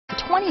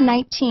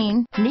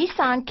2019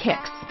 Nissan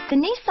Kicks. The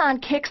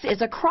Nissan Kicks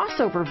is a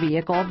crossover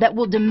vehicle that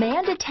will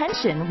demand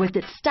attention with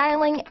its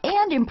styling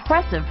and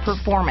impressive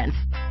performance.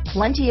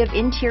 Plenty of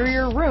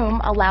interior room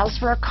allows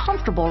for a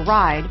comfortable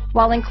ride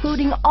while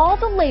including all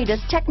the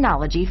latest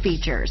technology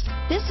features.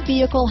 This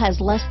vehicle has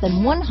less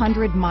than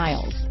 100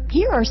 miles.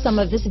 Here are some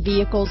of this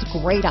vehicle's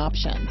great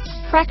options: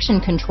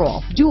 traction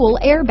control, dual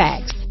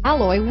airbags,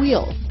 alloy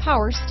wheels,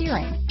 power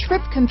steering,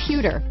 trip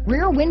computer,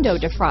 rear window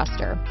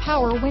defroster,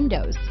 power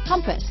windows,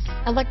 compass,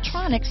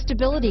 electronic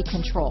stability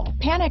control,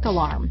 panic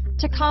alarm,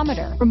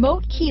 tachometer,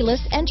 remote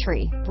keyless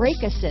entry,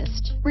 brake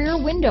assist,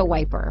 rear window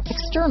wiper,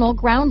 external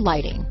ground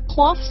lighting,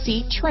 cloth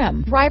seat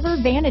trim, driver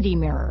vanity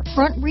mirror,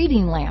 front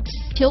reading lamps,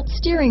 tilt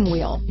steering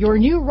wheel. Your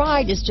new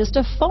ride is just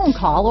a phone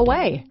call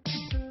away.